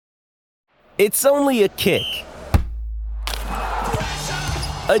It's only a kick,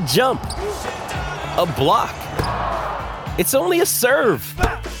 a jump, a block. It's only a serve.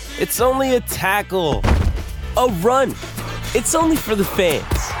 It's only a tackle, a run. It's only for the fans.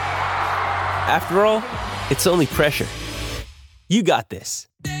 After all, it's only pressure. You got this.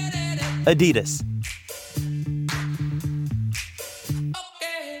 Adidas.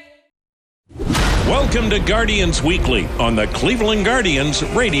 Welcome to Guardians Weekly on the Cleveland Guardians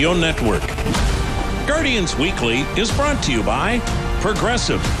Radio Network. Guardians Weekly is brought to you by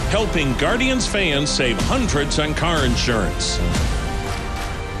Progressive, helping Guardians fans save hundreds on car insurance.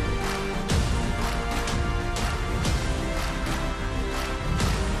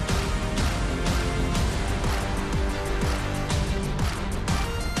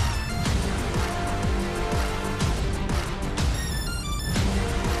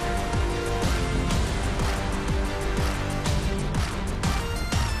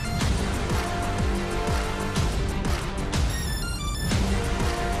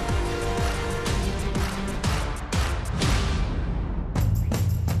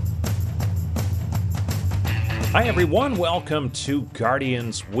 Hi, everyone. Welcome to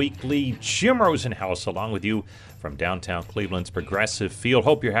Guardians Weekly. Jim Rosenhaus along with you from downtown Cleveland's Progressive Field.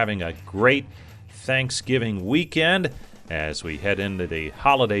 Hope you're having a great Thanksgiving weekend as we head into the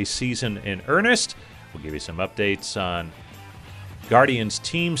holiday season in earnest. We'll give you some updates on Guardians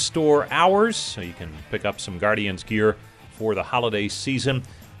team store hours so you can pick up some Guardians gear for the holiday season,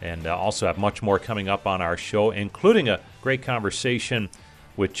 and also have much more coming up on our show, including a great conversation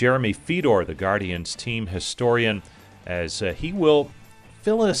with Jeremy Fedor, the Guardians team historian, as he will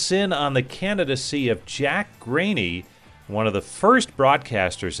fill us in on the candidacy of Jack Graney, one of the first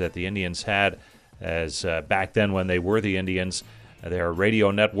broadcasters that the Indians had as back then when they were the Indians. Their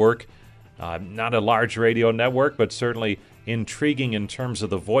radio network, not a large radio network, but certainly intriguing in terms of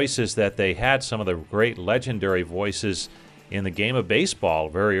the voices that they had, some of the great legendary voices in the game of baseball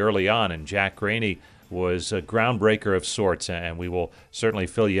very early on, and Jack Graney was a groundbreaker of sorts, and we will certainly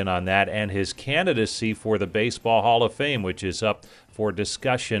fill you in on that and his candidacy for the Baseball Hall of Fame, which is up for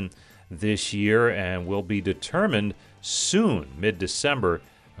discussion this year and will be determined soon, mid-December.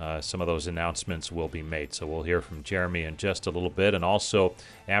 Some of those announcements will be made, so we'll hear from Jeremy in just a little bit. And also,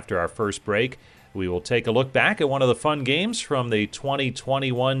 after our first break, we will take a look back at one of the fun games from the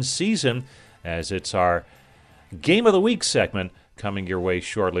 2021 season, as it's our Game of the Week segment coming your way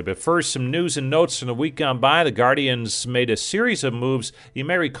shortly. But first, some news and notes from the week gone by. The Guardians made a series of moves. You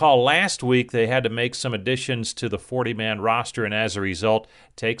may recall last week they had to make some additions to the 40-man roster, and as a result,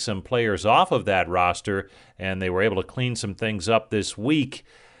 take some players off of that roster, and they were able to clean some things up this week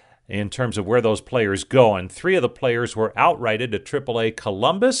in terms of where those players go. And three of the players were outrighted to AAA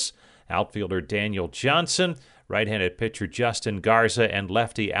Columbus: outfielder Daniel Johnson, right-handed pitcher Justin Garza, and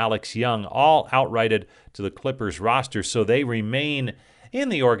lefty Alex Young, all outrighted to the Clippers roster, so they remain in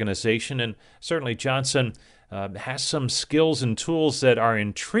the organization. And certainly Johnson has some skills and tools that are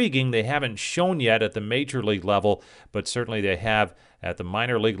intriguing. They haven't shown yet at the major league level, but certainly they have at the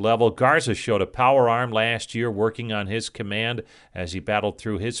minor league level. Garza showed a power arm last year, working on his command as he battled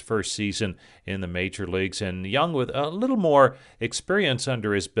through his first season in the major leagues. And Young, with a little more experience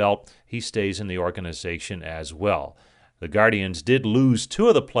under his belt, he stays in the organization as well. The Guardians did lose two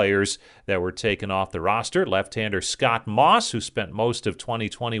of the players that were taken off the roster. Left-hander Scott Moss, who spent most of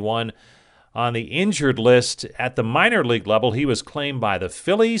 2021 on the injured list at the minor league level. He was claimed by the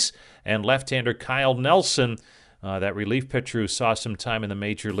Phillies. And left-hander Kyle Nelson, that relief pitcher who saw some time in the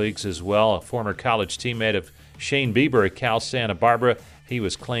major leagues as well, a former college teammate of Shane Bieber at Cal Santa Barbara, he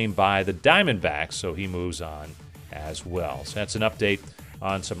was claimed by the Diamondbacks, so he moves on as well. So that's an update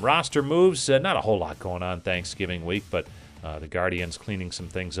on some roster moves. Not a whole lot going on Thanksgiving week, but the Guardians cleaning some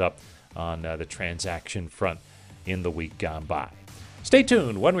things up on the transaction front in the week gone by. Stay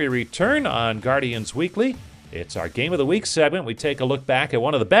tuned. When we return on Guardians Weekly, it's our Game of the Week segment. We take a look back at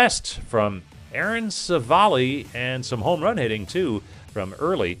one of the best from Aaron Civale, and some home run hitting, too, from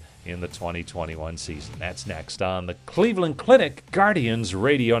early in the 2021 season. That's next on the Cleveland Clinic Guardians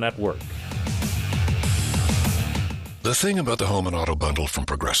Radio Network. The thing about the Home and Auto Bundle from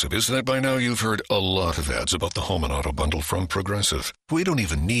Progressive is that by now you've heard a lot of ads about the Home and Auto Bundle from Progressive. We don't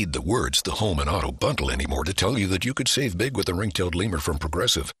even need the words "the Home and Auto Bundle" anymore to tell you that you could save big with the ring-tailed lemur from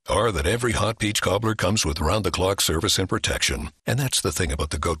Progressive, or that every hot peach cobbler comes with round-the-clock service and protection. And that's the thing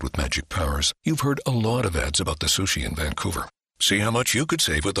about the goat with magic powers. You've heard a lot of ads about the sushi in Vancouver. See how much you could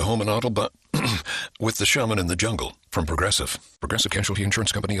save with the Home and Auto with the Shaman in the Jungle from Progressive. Progressive Casualty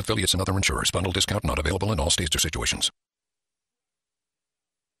Insurance Company, affiliates, and other insurers. Bundle discount not available in all states or situations.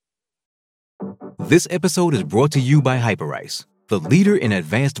 This episode is brought to you by Hyperice, the leader in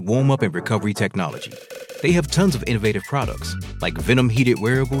advanced warm-up and recovery technology. They have tons of innovative products, like Venom heated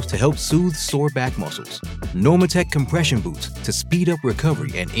wearables to help soothe sore back muscles, Normatec compression boots to speed up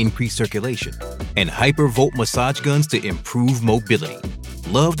recovery and increase circulation, and Hypervolt massage guns to improve mobility.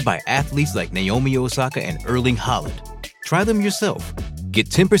 Loved by athletes like Naomi Osaka and Erling Haaland. Try them yourself. Get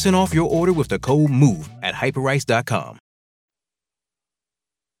 10% off your order with the code MOVE at hyperice.com.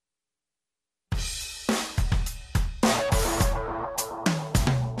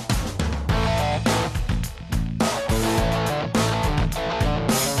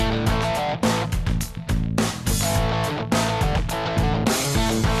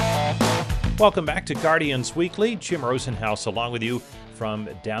 Welcome back to Guardians Weekly. Jim Rosenhaus along with you from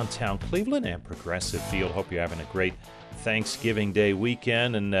downtown Cleveland and Progressive Field. Hope you're having a great Thanksgiving Day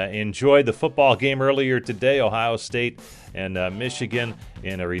weekend and enjoyed the football game earlier today, Ohio State and Michigan,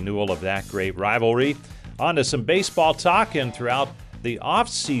 in a renewal of that great rivalry. On to some baseball talk, and throughout the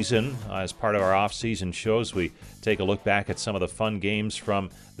off-season, as part of our off-season shows, we take a look back at some of the fun games from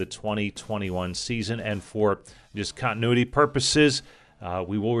the 2021 season, and for just continuity purposes,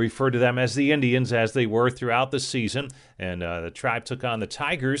 we will refer to them as the Indians, as they were throughout the season. And the Tribe took on the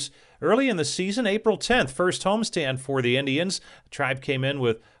Tigers early in the season, April 10th, first homestand for the Indians. Tribe came in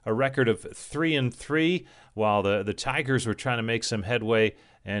with a record of 3-3, while the Tigers were trying to make some headway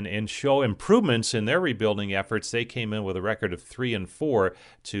and show improvements in their rebuilding efforts. They came in with a record of 3-4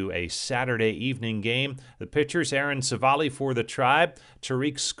 to a Saturday evening game. The pitchers, Aaron Civale for the Tribe,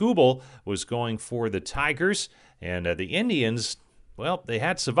 Tariq Skubal was going for the Tigers, and the Indians, well, they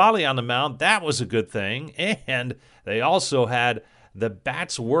had Civale on the mound. That was a good thing. And they also had the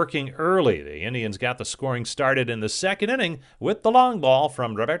bats working early. The Indians got the scoring started in the second inning with the long ball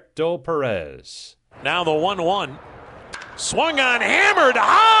from Roberto Perez. Now the 1-1. Swung on, hammered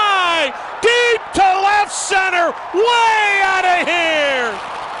high, deep to left center, way out of here.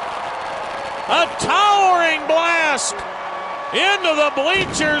 A towering blast into the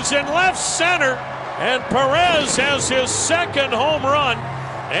bleachers in left center. And Perez has his second home run,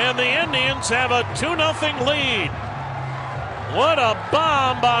 and the Indians have a 2-0 lead. What a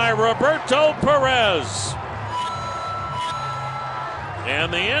bomb by Roberto Perez.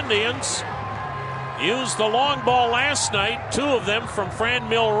 And the Indians used the long ball last night, two of them from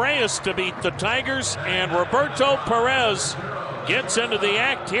Franmil Reyes to beat the Tigers, and Roberto Perez gets into the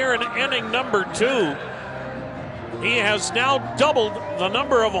act here in inning number 2. He has now doubled the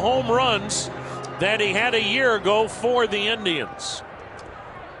number of home runs that he had a year ago for the Indians.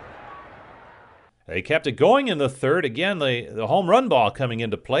 They kept it going in the third. Again, the home run ball coming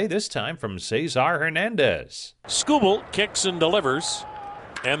into play, this time from Cesar Hernandez. Skubal kicks and delivers,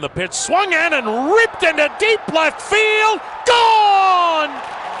 and the pitch swung in and ripped into deep left field. Gone!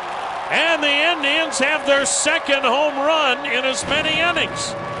 And the Indians have their second home run in as many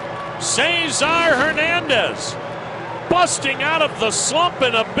innings. Cesar Hernandez busting out of the slump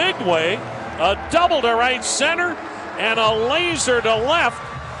in a big way. A double to right center and a laser to left.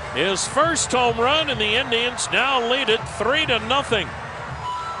 His first home run, and the Indians now lead it 3-0.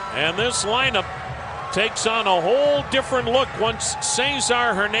 And this lineup takes on a whole different look once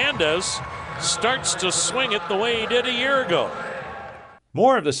Cesar Hernandez starts to swing it the way he did a year ago.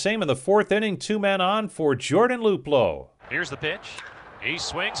 More of the same in the fourth inning. 2 men on for Jordan Luplow. Here's the pitch. He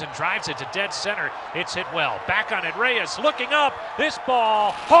swings and drives it to dead center. It's hit well. Back on it, Reyes looking up. This ball,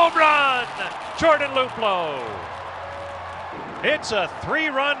 home run, Jordan Luplow. It's a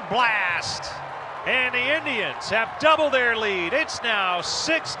 3-run blast, and the Indians have doubled their lead. It's now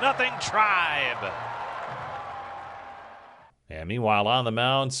 6-0 Tribe. And meanwhile, on the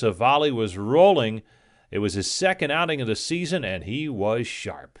mound, Civale was rolling. It was his second outing of the season, and he was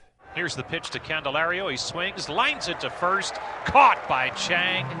sharp. Here's the pitch to Candelario. He swings, lines it to first, caught by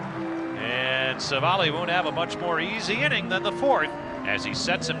Chang. And Civale won't have a much more easy inning than the fourth as he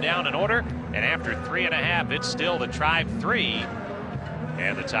sets him down in order. And after 3.5, it's still the Tribe 3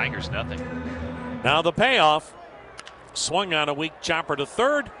 and the Tigers nothing. Now the payoff. Swung on a weak chopper to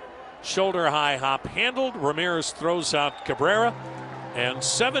third. Shoulder high hop handled. Ramirez throws out Cabrera. And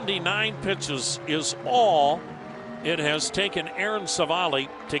 79 pitches is all it has taken Aaron Civale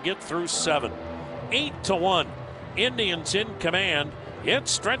to get through 7. 8-1. Indians in command. It's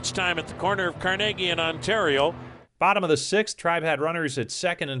stretch time at the corner of Carnegie and Ontario. Bottom of the 6th, Tribe had runners at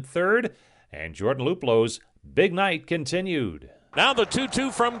second and third, and Jordan Luplow's big night continued. Now the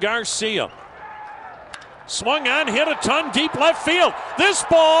 2-2 from Garcia. Swung on, hit a ton, deep left field. This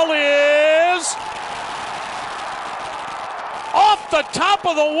ball is off the top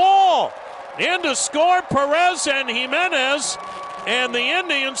of the wall. In to score, Perez and Jimenez, and the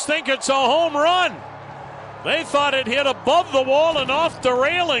Indians think it's a home run. They thought it hit above the wall and off the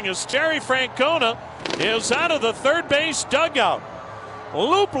railing as Terry Francona is out of the third base dugout.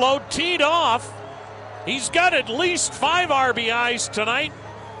 Luplow teed off. He's got at least 5 RBIs tonight,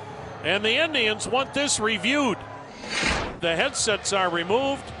 and the Indians want this reviewed. The headsets are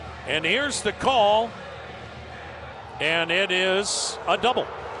removed, and here's the call, and it is a double.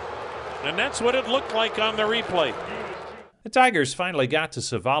 And that's what it looked like on the replay. The Tigers finally got to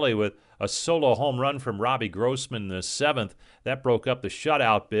Savali with a solo home run from Robbie Grossman in the 7th. That broke up the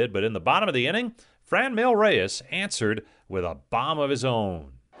shutout bid, but in the bottom of the inning, Franmil Reyes answered with a bomb of his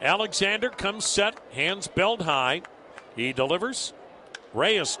own. Alexander comes set, hands belt high. He delivers.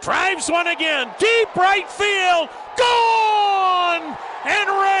 Reyes drives one again. Deep right field. Gone! And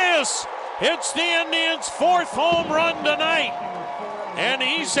Reyes hits the Indians' 4th home run tonight. And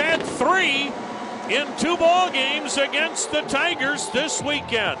he's had 3 in 2 ball games against the Tigers this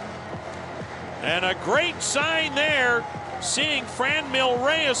weekend. And a great sign there, seeing Franmil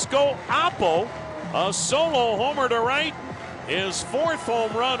Reyes go oppo. A solo homer to right. His 4th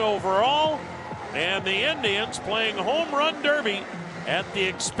home run overall, and the Indians playing home run derby at the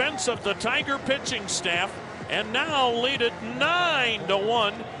expense of the Tiger pitching staff, and now lead it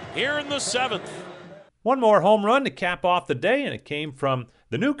 9-1 here in the 7th. One more home run to cap off the day, and it came from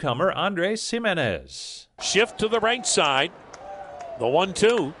the newcomer, Andres Gimenez. Shift to the right side. The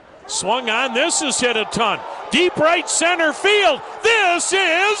 1-2. Swung on. This is hit a ton. Deep right center field. This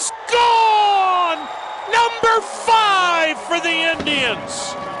is gone! Number 5 for the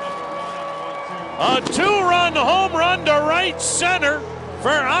Indians. A 2-run home run to right center for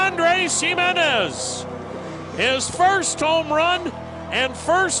Andres Gimenez. His first home run and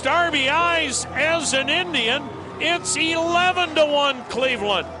first RBIs as an Indian. It's 11-1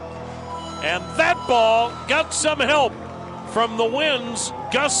 Cleveland. And that ball got some help from the winds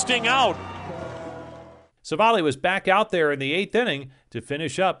gusting out. Savali was back out there in the 8th inning to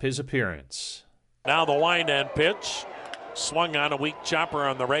finish up his appearance. Now the wind-end pitch. Swung on a weak chopper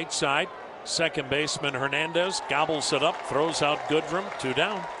on the right side. Second baseman Hernandez gobbles it up, throws out Goodrum, 2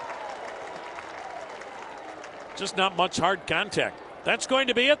 down. Just not much hard contact. That's going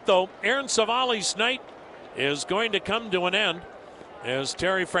to be it, though. Aaron Savali's night is going to come to an end as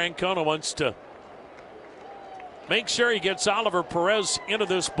Terry Francona wants to make sure he gets Oliver Perez into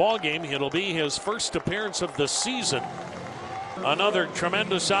this ballgame. It'll be his first appearance of the season. Another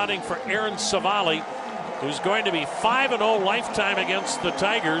tremendous outing for Aaron Savali, who's going to be 5-0 lifetime against the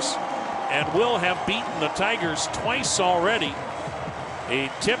Tigers and will have beaten the Tigers twice already. He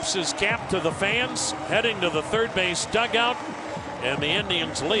tips his cap to the fans, heading to the third base dugout, and the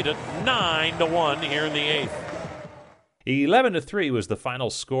Indians lead it 9-1 here in the 8th. 11-3 was the final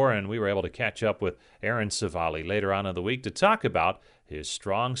score, and we were able to catch up with Aaron Savali later on in the week to talk about his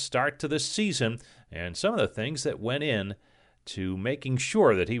strong start to the season and some of the things that went in to making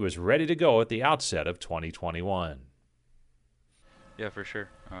sure that he was ready to go at the outset of 2021. Yeah, for sure.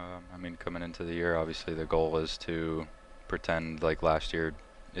 Coming into the year, obviously the goal is to pretend like last year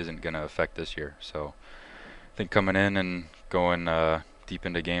isn't going to affect this year. So I think coming in and going deep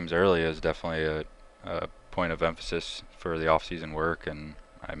into games early is definitely a point of emphasis for the off-season work. And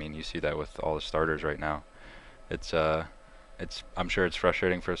you see that with all the starters right now. I'm sure it's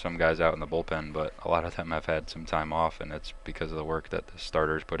frustrating for some guys out in the bullpen, but a lot of them have had some time off, and it's because of the work that the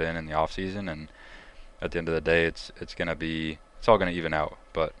starters put in the off season. And at the end of the day, it's all going to even out.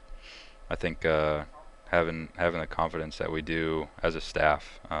 But I think having the confidence that we do as a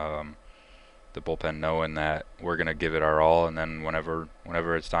staff, the bullpen knowing that we're going to give it our all, and then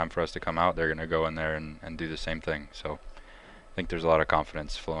whenever it's time for us to come out, they're going to go in there and do the same thing. So I think there's a lot of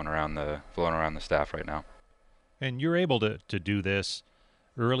confidence flowing around the staff right now. And you're able to do this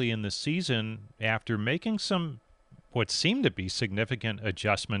early in the season after making some what seemed to be significant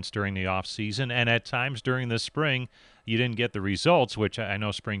adjustments during the offseason, and at times during the spring you didn't get the results, which I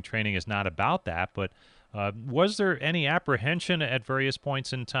know spring training is not about that, but was there any apprehension at various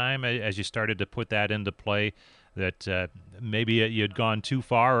points in time as you started to put that into play that maybe you had gone too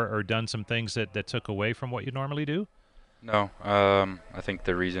far or done some things that took away from what you normally do? No. I think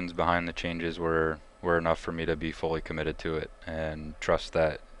the reasons behind the changes were enough for me to be fully committed to it and trust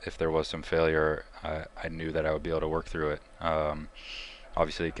that if there was some failure, I knew that I would be able to work through it.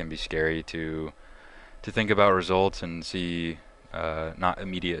 Obviously, it can be scary to think about results and see not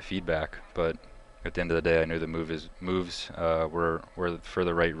immediate feedback, but at the end of the day, I knew the moves were for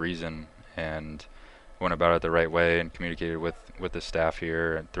the right reason, and went about it the right way and communicated with the staff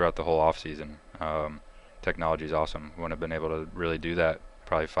here and throughout the whole off season. Technology is awesome. Wouldn't have been able to really do that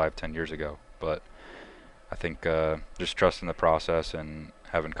probably 5-10 years ago, but I think just trusting the process and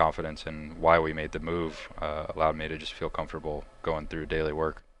having confidence in why we made the move allowed me to just feel comfortable going through daily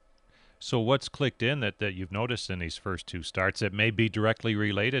work. So what's clicked in that you've noticed in these first 2 starts that may be directly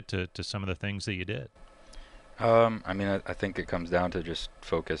related to some of the things that you did? I mean, I think it comes down to just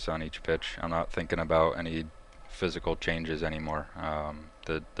focus on each pitch. I'm not thinking about any physical changes anymore.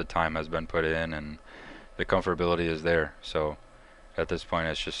 The time has been put in and the comfortability is there. So at this point,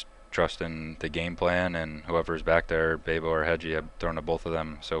 it's just trusting the game plan and whoever's back there, Bebo or Hedgie. I've thrown to both of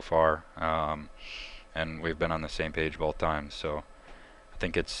them so far, and we've been on the same page both times. So I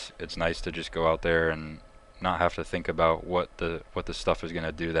think it's nice to just go out there and not have to think about what the stuff is going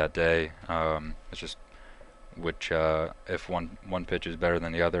to do that day. It's just which if one pitch is better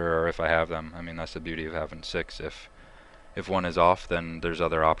than the other, or if I have them. I mean, that's the beauty of having 6. If one is off, then there's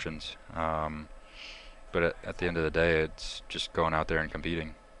other options. But at the end of the day, it's just going out there and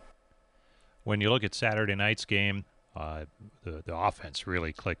competing. When you look at Saturday night's game, the offense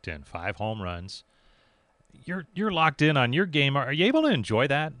really clicked in. 5 home runs. You're locked in on your game. Are you able to enjoy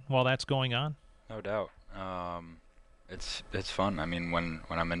that while that's going on? No doubt. It's fun. I mean, when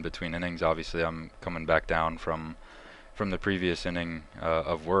I'm in between innings, obviously I'm coming back down from the previous inning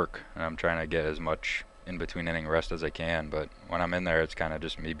of work, and I'm trying to get as much in between inning rest as I can. But when I'm in there, it's kind of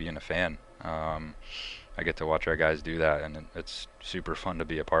just me being a fan. I get to watch our guys do that, and it's super fun to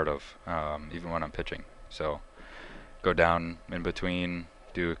be a part of, even when I'm pitching. So go down in between,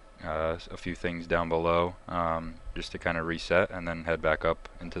 do a few things down below, just to kind of reset, and then head back up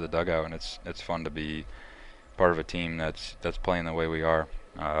into the dugout. And it's fun to be part of a team that's playing the way we are.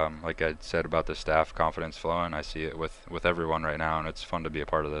 Like I said about the staff, confidence flowing. I see it with everyone right now, and it's fun to be a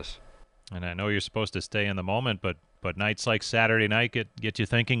part of this. And I know you're supposed to stay in the moment, but nights like Saturday night get you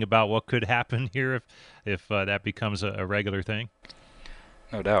thinking about what could happen here if that becomes a regular thing.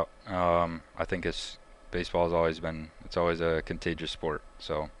 No doubt. I think baseball has always been. It's always a contagious sport.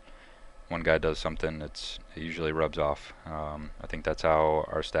 So one guy does something, it usually rubs off. I think that's how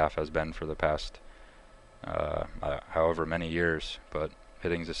our staff has been for the past however many years. But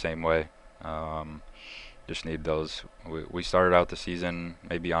hitting's the same way. Just need those. We started out the season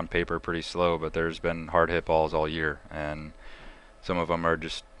maybe on paper pretty slow, but there's been hard hit balls all year, and some of them are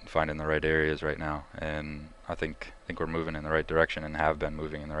just finding the right areas right now. And I think we're moving in the right direction, and have been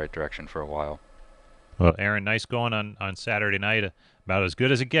moving in the right direction for a while. Well, Aaron, nice going on Saturday night. About as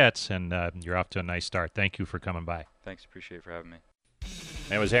good as it gets, and you're off to a nice start. Thank you for coming by. Thanks. Appreciate it for having me.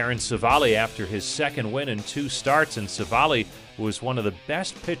 That was Aaron Civale after his second win in 2 starts, and Civale was one of the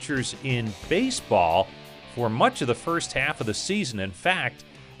best pitchers in baseball for much of the first half of the season. In fact,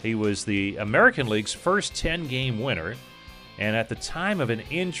 he was the American League's first 10-game winner, and at the time of an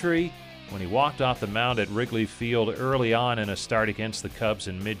injury, when he walked off the mound at Wrigley Field early on in a start against the Cubs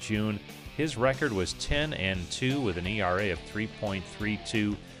in mid-June, his record was 10-2 with an ERA of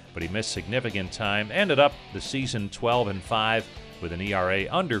 3.32, but he missed significant time. Ended up the season 12-5 with an ERA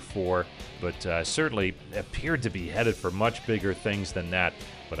under 4, but certainly appeared to be headed for much bigger things than that.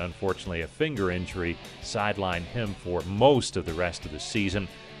 But unfortunately, a finger injury sidelined him for most of the rest of the season.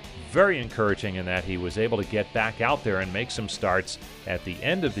 Very encouraging in that he was able to get back out there and make some starts at the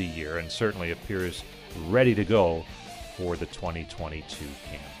end of the year, and certainly appears ready to go for the 2022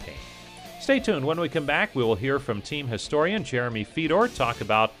 campaign. Stay tuned. When we come back, we will hear from team historian Jeremy Fedor talk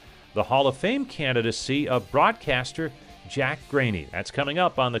about the Hall of Fame candidacy of broadcaster Jack Graney. That's coming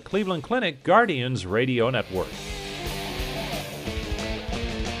up on the Cleveland Clinic Guardians Radio Network.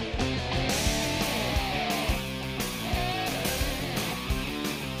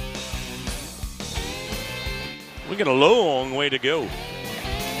 We got a long way to go.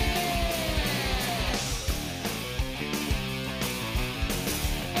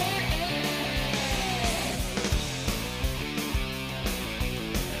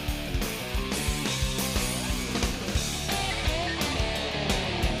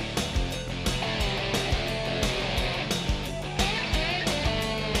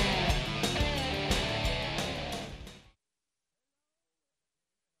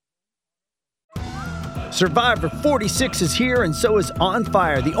 Survivor 46 is here, and so is On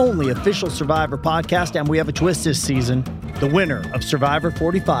Fire, the only official Survivor podcast, and we have a twist this season. The winner of Survivor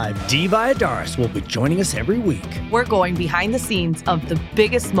 45, Dee Valladares, will be joining us every week. We're going behind the scenes of the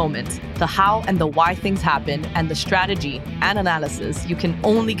biggest moments, the how and the why things happen, and the strategy and analysis you can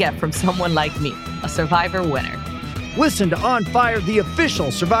only get from someone like me, a Survivor winner. Listen to On Fire, the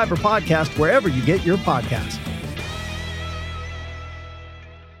official Survivor podcast, wherever you get your podcasts.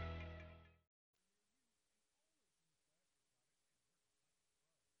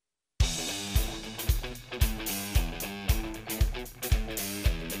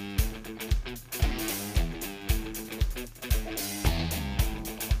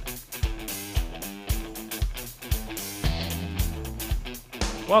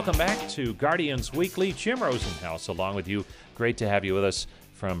 Welcome back to Guardians Weekly. Jim Rosenhaus along with you. Great to have you with us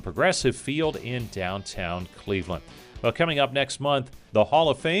from Progressive Field in downtown Cleveland. Well, coming up next month, the Hall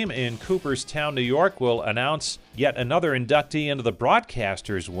of Fame in Cooperstown, New York will announce yet another inductee into the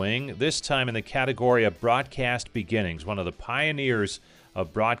broadcasters wing, this time in the category of Broadcast Beginnings, one of the pioneers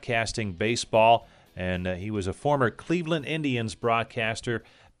of broadcasting baseball. And he was a former Cleveland Indians broadcaster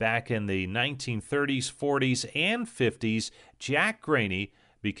back in the 1930s, 40s, and 50s. Jack Graney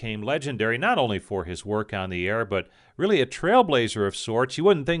became legendary not only for his work on the air, but really a trailblazer of sorts. You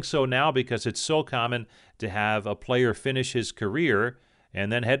wouldn't think so now because it's so common to have a player finish his career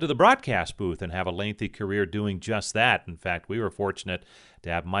and then head to the broadcast booth and have a lengthy career doing just that. In fact, we were fortunate to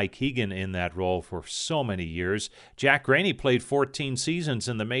have Mike Hegan in that role for so many years. Jack Graney played 14 seasons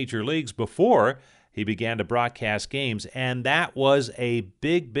in the major leagues before he began to broadcast games, and that was a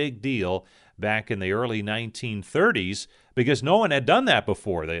big, big deal back in the early 1930s because no one had done that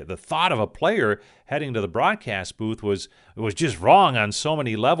before. The thought of a player heading to the broadcast booth was just wrong on so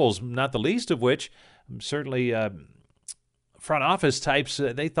many levels, not the least of which certainly front office types,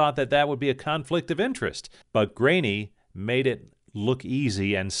 they thought that would be a conflict of interest. But Graney made it look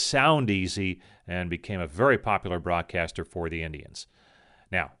easy and sound easy and became a very popular broadcaster for the Indians.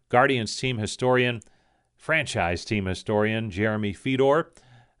 Now, Guardians team historian, franchise team historian Jeremy Fedor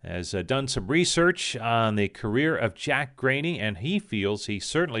has done some research on the career of Jack Graney, and he feels he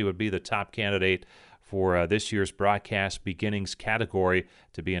certainly would be the top candidate for this year's Broadcast Beginnings category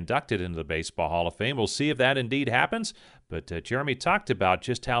to be inducted into the Baseball Hall of Fame. We'll see if that indeed happens, but Jeremy talked about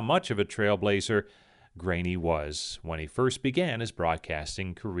just how much of a trailblazer Graney was when he first began his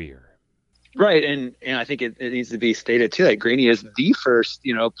broadcasting career. Right, and I think it needs to be stated, too, that Graney is the first,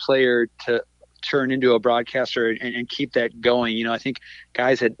 player to turn into a broadcaster and keep that going. I think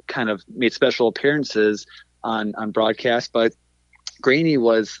guys had kind of made special appearances on broadcast, but Graney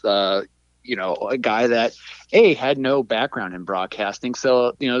was, a guy that, had no background in broadcasting.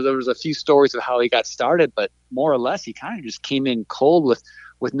 So, there was a few stories of how he got started, but more or less he kind of just came in cold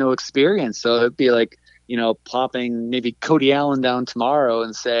with no experience. So it'd be like, plopping maybe Cody Allen down tomorrow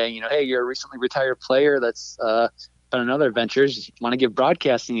and saying, hey, you're a recently retired player that's done another ventures. You want to give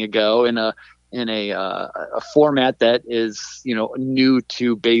broadcasting a go in a format that is, new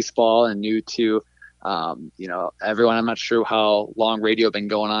to baseball and new to, everyone. I'm not sure how long radio been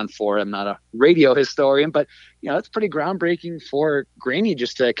going on for. I'm not a radio historian, but, it's pretty groundbreaking for Graney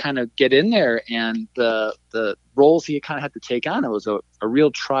just to kind of get in there, and the roles he kind of had to take on. It was a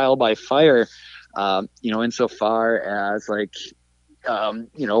real trial by fire. Insofar as what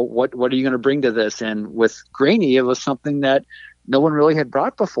are you going to bring to this? And with Graney, it was something that no one really had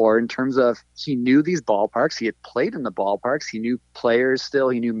brought before in terms of he knew these ballparks. He had played in the ballparks. He knew players still.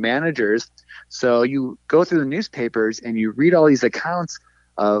 He knew managers. So you go through the newspapers and you read all these accounts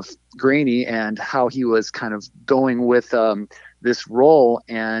of Graney and how he was kind of going with this role.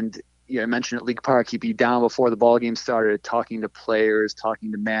 And I mentioned at League Park, he'd be down before the ball game started, talking to players,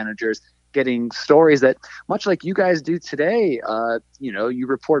 talking to managers, getting stories that, much like you guys do today, you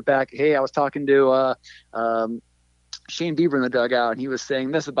report back, hey, I was talking to Shane Bieber in the dugout, and he was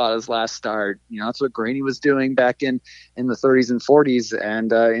saying this about his last start. That's what Graney was doing back in the 30s and 40s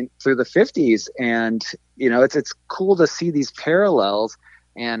and through the 50s. And, it's cool to see these parallels.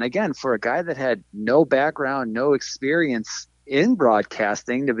 And again, for a guy that had no background, no experience in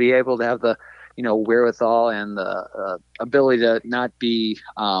broadcasting, to be able to have the wherewithal and the ability to not be,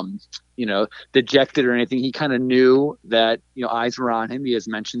 dejected or anything. He kind of knew that, eyes were on him. He has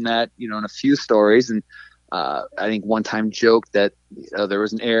mentioned that, in a few stories. And I think one time joked that there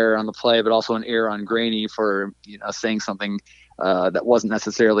was an error on the play, but also an error on Graney for, saying something that wasn't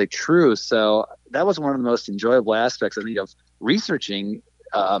necessarily true. So that was one of the most enjoyable aspects, I think, of researching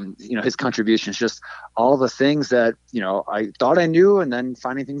his contributions, just all the things that, I thought I knew, and then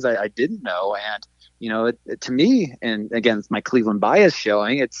finding things I didn't know. And, to me, and again, it's my Cleveland bias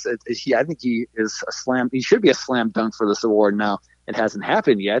showing, I think he should be a slam dunk for this award. Now, it hasn't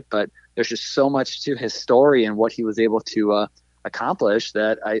happened yet, but there's just so much to his story and what he was able to accomplish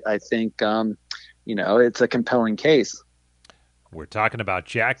that I think, it's a compelling case. We're talking about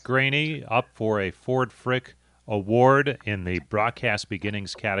Jack Graney up for a Ford Frick Award in the Broadcast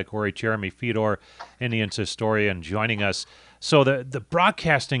Beginnings category. Jeremy Fedor, Indians historian, joining us. So the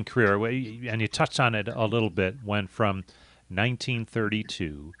broadcasting career, and you touched on it a little bit, went from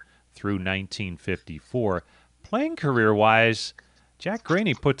 1932 through 1954. Playing career-wise, Jack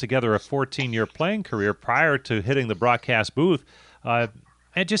Graney put together a 14-year playing career prior to hitting the broadcast booth.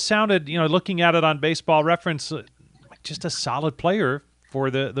 It just sounded, looking at it on Baseball Reference, just a solid player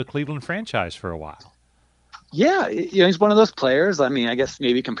for the Cleveland franchise for a while. Yeah, he's one of those players. I mean, I guess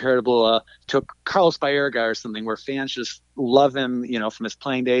maybe comparable to Carlos Baerga or something, where fans just love him, from his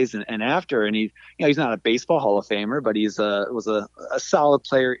playing days and after. And he's not a baseball Hall of Famer, but was a solid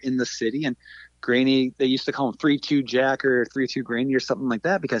player in the city. And Graney, they used to call him 3-2 Jack or 3-2 Graney or something like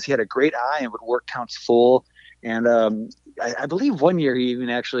that, because he had a great eye and would work counts full. And I believe one year he even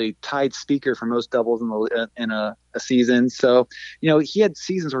actually tied Speaker for most doubles in a season. So, he had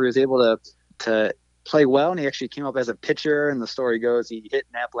seasons where he was able to play well, and he actually came up as a pitcher. And the story goes he hit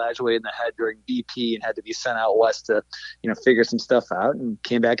Nap Lajoie in the head during BP and had to be sent out west to figure some stuff out, and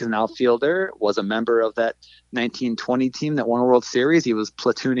came back as an outfielder, was a member of that 1920 team that won a World Series. He was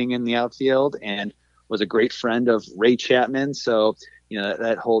platooning in the outfield and was a great friend of Ray Chapman. So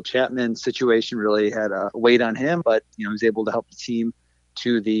that whole Chapman situation really had a weight on him, but he was able to help the team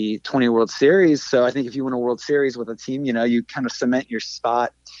to the 20 World Series. So I think if you win a World Series with a team, you kind of cement your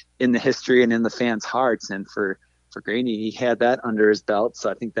spot in the history and in the fans' hearts. And for Graney, he had that under his belt. So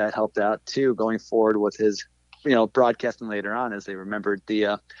I think that helped out too, going forward with his, broadcasting later on, as they remembered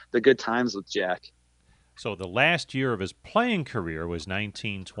the good times with Jack. So the last year of his playing career was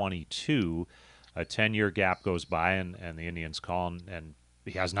 1922. A 10-year gap goes by, and the Indians call him, and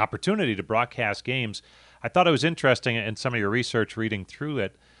he has an opportunity to broadcast games. I thought it was interesting in some of your research reading through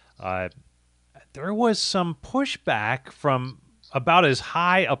it. There was some pushback from about as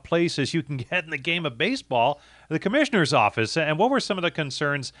high a place as you can get in the game of baseball, the commissioner's office. And what were some of the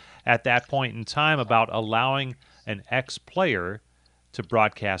concerns at that point in time about allowing an ex-player to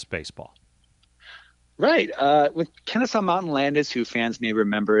broadcast baseball? Right. With Kennesaw Mountain Landis, who fans may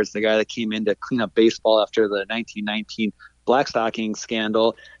remember as the guy that came in to clean up baseball after the 1919 Blackstocking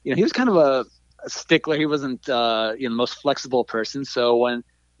scandal, he was kind of a stickler. He wasn't the most flexible person. So when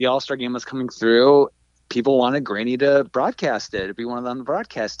the All-Star game was coming through, people wanted Graney to broadcast it, to be one of them on the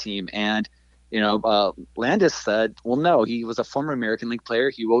broadcast team. And, Landis said, well, no, he was a former American League player.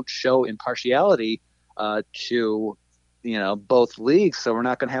 He won't show impartiality to both leagues, so we're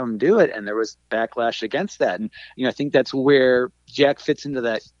not going to have him do it. And there was backlash against that. And, I think that's where Jack fits into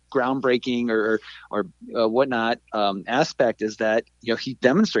that groundbreaking or whatnot aspect, is that, he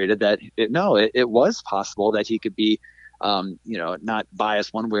demonstrated that it was possible that he could be, not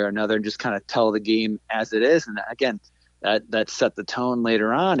biased one way or another and just kind of tell the game as it is. And again, that set the tone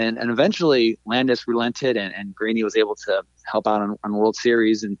later on. And eventually Landis relented, and Graney was able to help out on World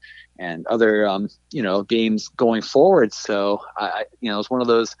Series and other, games going forward. So it was one of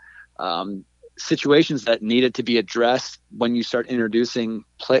those situations that needed to be addressed when you start introducing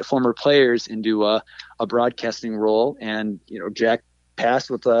former players into a broadcasting role. And, Jack passed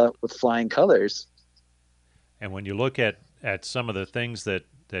with flying colors. And when you look at some of the things that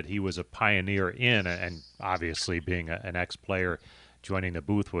he was a pioneer in, and obviously being an ex-player, joining the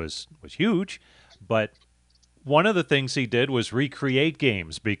booth was huge, but one of the things he did was recreate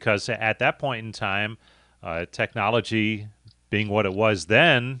games, because at that point in time, technology being what it was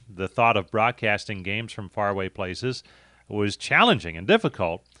then, the thought of broadcasting games from faraway places was challenging and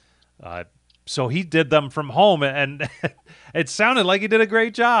difficult. So he did them from home, and it sounded like he did a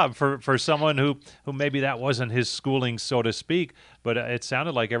great job for someone who maybe that wasn't his schooling, so to speak, but it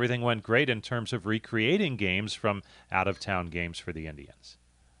sounded like everything went great in terms of recreating games from out-of-town games for the Indians.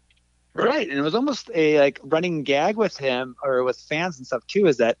 Right, and it was almost a running gag with him or with fans and stuff too,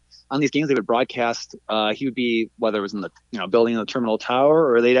 is that on these games they would broadcast, he would be, whether it was in the building in the Terminal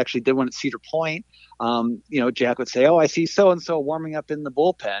Tower, or they actually did one at Cedar Point. Jack would say, "Oh, I see so and so warming up in the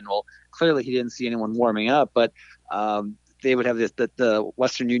bullpen." Well, clearly he didn't see anyone warming up, but they would have the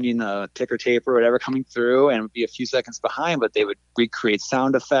Western Union ticker tape or whatever coming through, and would be a few seconds behind, but they would recreate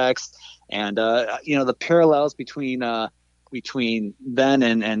sound effects and the parallels between then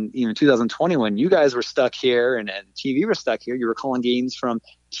and 2020, when you guys were stuck here and TV were stuck here. You were calling games from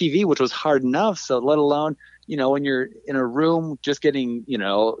TV, which was hard enough. So let alone, when you're in a room just getting,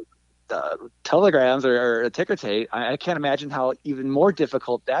 telegrams or a ticker tape, I can't imagine how even more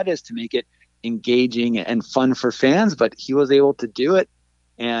difficult that is to make it engaging and fun for fans. But he was able to do it.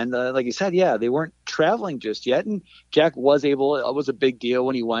 And like you said, they weren't traveling just yet. And Jack was able, it was a big deal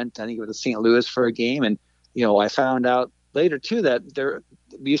when he went, I think it was to St. Louis for a game. And, I found out later too that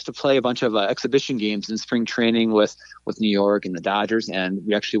we used to play a bunch of exhibition games in spring training with New York and the Dodgers, and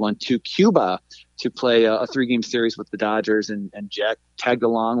we actually went to Cuba to play a 3-game series with the Dodgers, and Jack tagged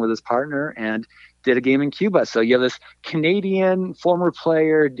along with his partner and did a game in Cuba. So you have this Canadian former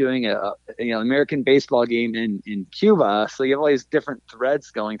player doing a American baseball game in Cuba. So you have all these different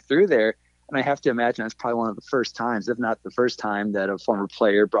threads going through there, and I have to imagine that's probably one of the first times, if not the first time, that a former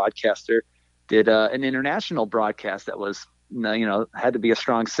player broadcaster did an international broadcast that was had to be a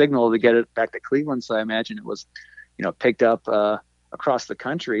strong signal to get it back to Cleveland. So I imagine it was, picked up across the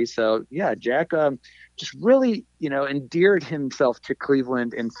country. So yeah, Jack just really, endeared himself to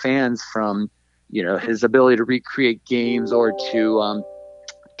Cleveland and fans from, his ability to recreate games or to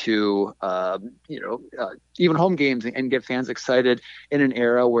even home games and get fans excited in an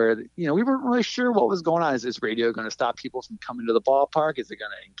era where, we weren't really sure what was going on. Is this radio going to stop people from coming to the ballpark? Is it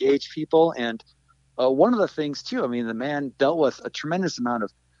going to engage people? And one of the things too, the man dealt with a tremendous amount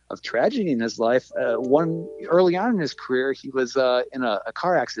of tragedy in his life. Early on in his career, he was in a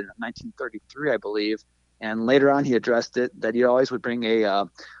car accident in 1933, I believe. And later on, he addressed it that he always would bring a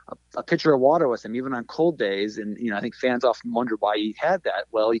pitcher of water with him, even on cold days. And, I think fans often wonder why he had that.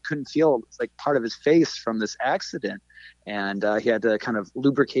 Well, he couldn't feel like part of his face from this accident. And he had to kind of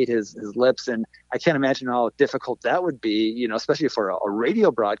lubricate his lips. And I can't imagine how difficult that would be, especially for a radio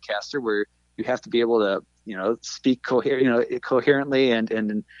broadcaster where you have to be able to, speak coherently and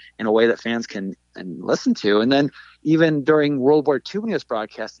in a way that fans can listen to. And then even during World War II when he was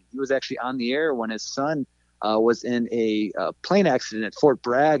broadcasting, he was actually on the air when his son was in a plane accident at Fort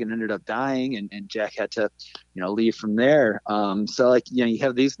Bragg and ended up dying, and Jack had to, leave from there. So you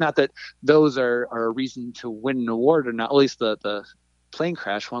have these, not that those are a reason to win an award, or not, at least the plane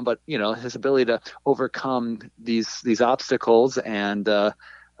crash one, but his ability to overcome these obstacles and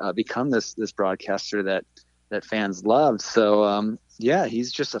become this broadcaster that fans loved. So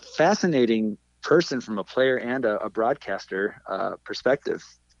he's just a fascinating person from a player and a broadcaster perspective.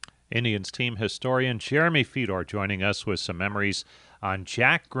 Indians team historian Jeremy Fedor joining us with some memories on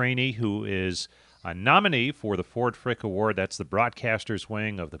Jack Graney, who is a nominee for the Ford Frick Award. That's the broadcasters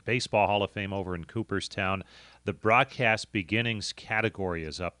wing of the Baseball Hall of Fame over in Cooperstown. The Broadcast Beginnings category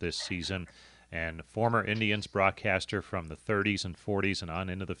is up this season. And former Indians broadcaster from the 30s and 40s and on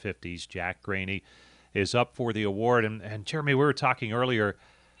into the 50s, Jack Graney, is up for the award. And Jeremy, we were talking earlier,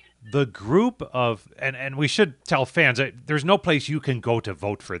 the group of, and we should tell fans, there's no place you can go to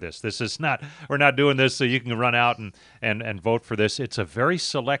vote for this. This is not, we're not doing this so you can run out and vote for this. It's a very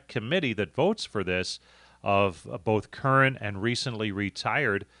select committee that votes for this, of both current and recently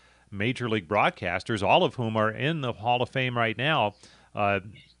retired Major League broadcasters, all of whom are in the Hall of Fame right now.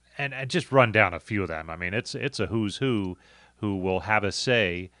 And just run down a few of them. It's a who's who will have a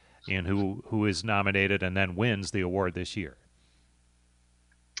say in who is nominated and then wins the award this year.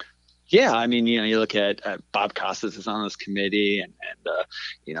 Yeah, you look at Bob Costas is on this committee, and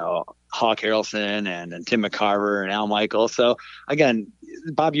Hawk Harrelson and Tim McCarver and Al Michaels. So again,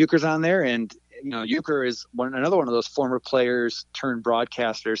 Bob Uecker's on there, and Uecker is another one of those former players turned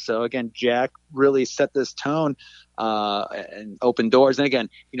broadcasters. So again, Jack really set this tone and opened doors. And again,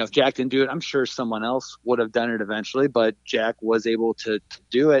 if Jack didn't do it, I'm sure someone else would have done it eventually, but Jack was able to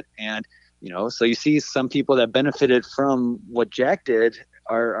do it. And, so you see some people that benefited from what Jack did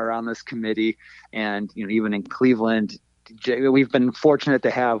are on this committee. And, even in Cleveland, we've been fortunate to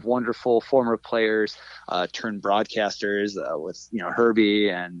have wonderful former players turned broadcasters with Herbie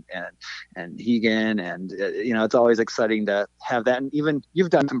and Hegan, and it's always exciting to have that. And even you've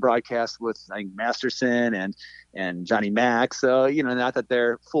done some broadcasts with Masterson and Johnny Mack, so not that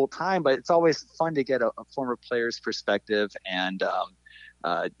they're full time, but it's always fun to get a former player's perspective. And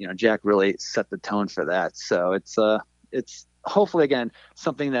Jack really set the tone for that. So it's hopefully again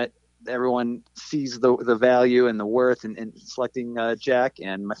something that everyone sees the value and the worth in selecting Jack,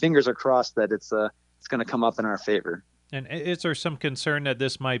 and my fingers are crossed that it's going to come up in our favor. And is there some concern that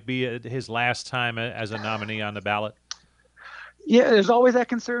this might be his last time as a nominee on the ballot? Yeah, there's always that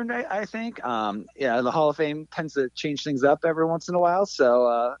concern, I think. The Hall of Fame tends to change things up every once in a while.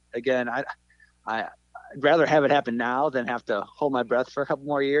 So again, I'd rather have it happen now than have to hold my breath for a couple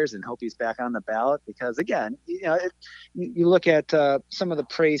more years and hope he's back on the ballot. Because again, you look at some of the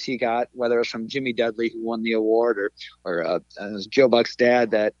praise he got, whether it was from Jimmy Dudley, who won the award, or it was Joe Buck's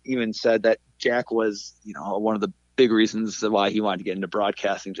dad that even said that Jack was, one of the big reasons why he wanted to get into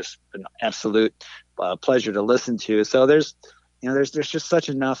broadcasting. Just an absolute pleasure to listen to. So there's just such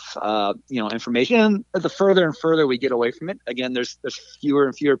enough, information. And the further and further we get away from it, again, there's fewer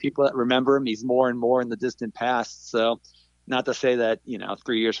and fewer people that remember him. He's more and more in the distant past. So not to say that,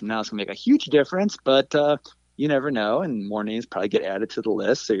 3 years from now it's going to make a huge difference, but you never know. And more names probably get added to the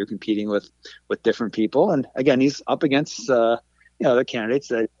list. So you're competing with different people. And again, he's up against, other candidates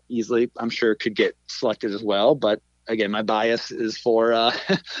that easily, I'm sure, could get selected as well. But again, my bias is for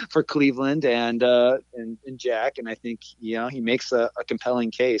Cleveland and Jack, and I think he makes a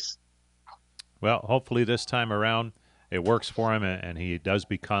compelling case. Well, hopefully this time around it works for him, and he does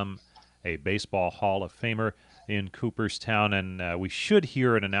become a Baseball Hall of Famer in Cooperstown, and we should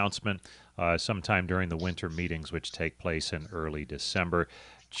hear an announcement sometime during the winter meetings, which take place in early December.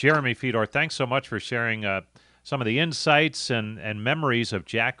 Jeremy Fedor, thanks so much for sharing some of the insights and memories of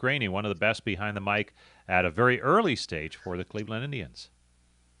Jack Graney, one of the best behind the mic at a very early stage for the Cleveland Indians.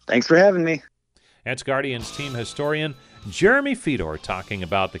 Thanks for having me. That's Guardians team historian Jeremy Fedor talking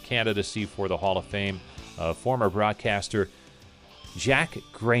about the candidacy for the Hall of Fame of former broadcaster Jack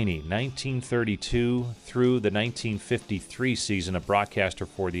Graney, 1932 through the 1953 season, a broadcaster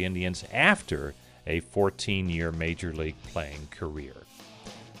for the Indians after a 14-year Major League playing career.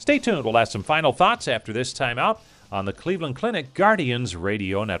 Stay tuned. We'll have some final thoughts after this timeout on the Cleveland Clinic Guardians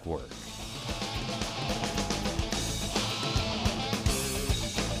Radio Network.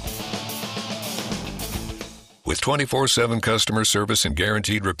 With 24/7 customer service and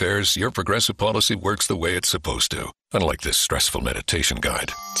guaranteed repairs, your Progressive policy works the way it's supposed to. Unlike this stressful meditation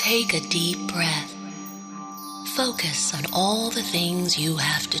guide. Take a deep breath. Focus on all the things you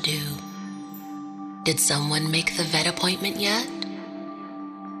have to do. Did someone make the vet appointment yet?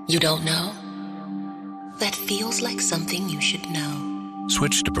 You don't know? That feels like something you should know.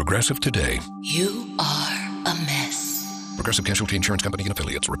 Switch to Progressive today. You are a mess. Progressive Casualty Insurance Company and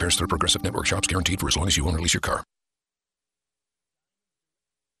Affiliates. Repairs through Progressive Network Shops guaranteed for as long as you own or lease your car.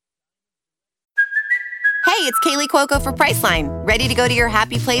 Hey, it's Kaylee Cuoco for Priceline. Ready to go to your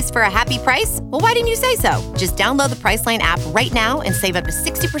happy place for a happy price? Well, why didn't you say so? Just download the Priceline app right now and save up to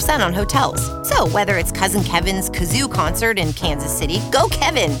 60% on hotels. So whether it's Cousin Kevin's Kazoo Concert in Kansas City, go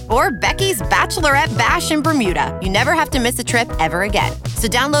Kevin, or Becky's Bachelorette Bash in Bermuda, you never have to miss a trip ever again. So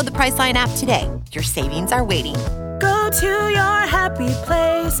download the Priceline app today. Your savings are waiting. Go to your happy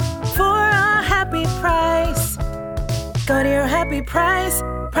place for a happy price. Go to your happy price,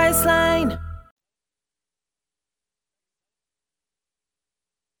 Priceline.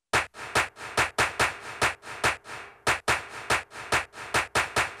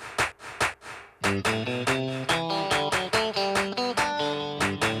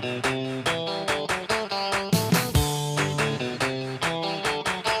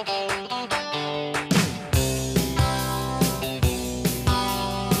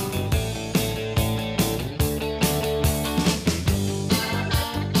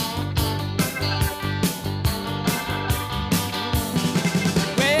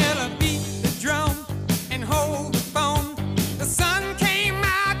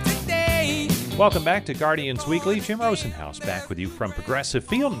 Welcome back to Guardians Weekly. Jim Rosenhaus back with you from Progressive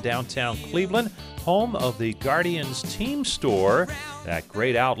Field in downtown Cleveland, home of the Guardians Team Store, that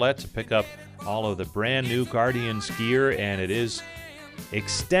great outlet to pick up all of the brand new Guardians gear, and it is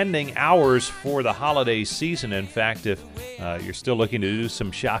extending hours for the holiday season. In fact, if you're still looking to do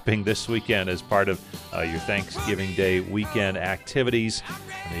some shopping this weekend as part of your Thanksgiving Day weekend activities,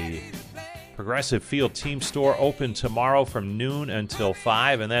 the Progressive Field Team Store open tomorrow from noon until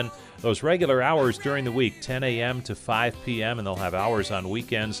 5, and then those regular hours during the week, 10 a.m. to 5 p.m., and they'll have hours on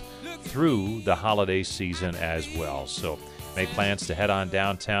weekends through the holiday season as well. So make plans to head on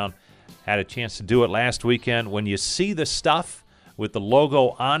downtown. Had a chance to do it last weekend. When you see the stuff with the logo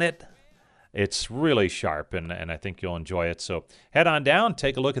on it, it's really sharp, and I think you'll enjoy it. So head on down,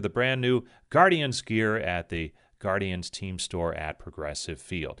 take a look at the brand new Guardians gear at the Guardians Team Store at Progressive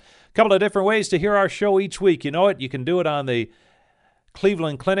Field. A couple of different ways to hear our show each week. You know it. You can do it on the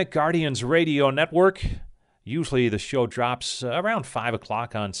Cleveland Clinic Guardians Radio Network. Usually the show drops around 5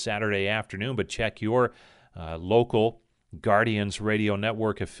 o'clock on Saturday afternoon, but check your local Guardians Radio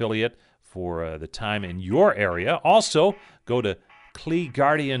Network affiliate for the time in your area. Also, go to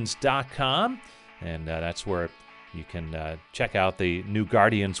CleGuardians.com, and that's where you can check out the new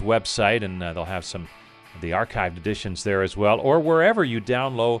Guardians website, and they'll have some of the archived editions there as well, or wherever you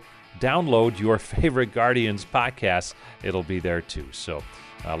download your favorite Guardians podcasts, it'll be there too. So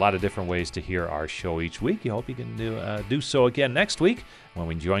a lot of different ways to hear our show each week. You hope you can do so again next week when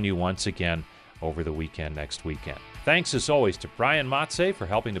we join you once again over the weekend next weekend. Thanks as always to Brian Matze for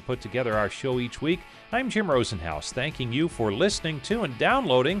helping to put together our show each week. I'm Jim Rosenhaus, thanking you for listening to and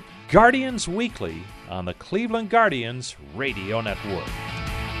downloading Guardians Weekly on the Cleveland Guardians Radio Network.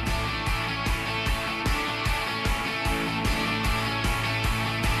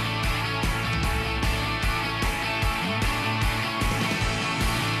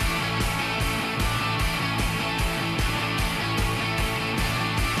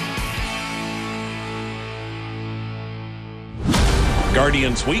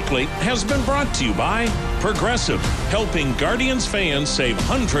 Guardians Weekly has been brought to you by Progressive, helping Guardians fans save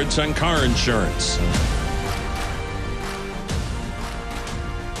hundreds on car insurance.